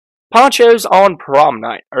Ponchos on prom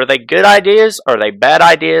night. Are they good ideas? Are they bad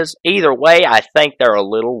ideas? Either way, I think they're a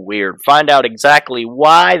little weird. Find out exactly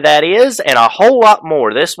why that is and a whole lot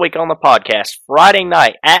more this week on the podcast, Friday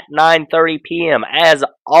night at 9:30 p.m. as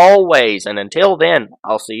always. And until then,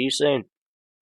 I'll see you soon.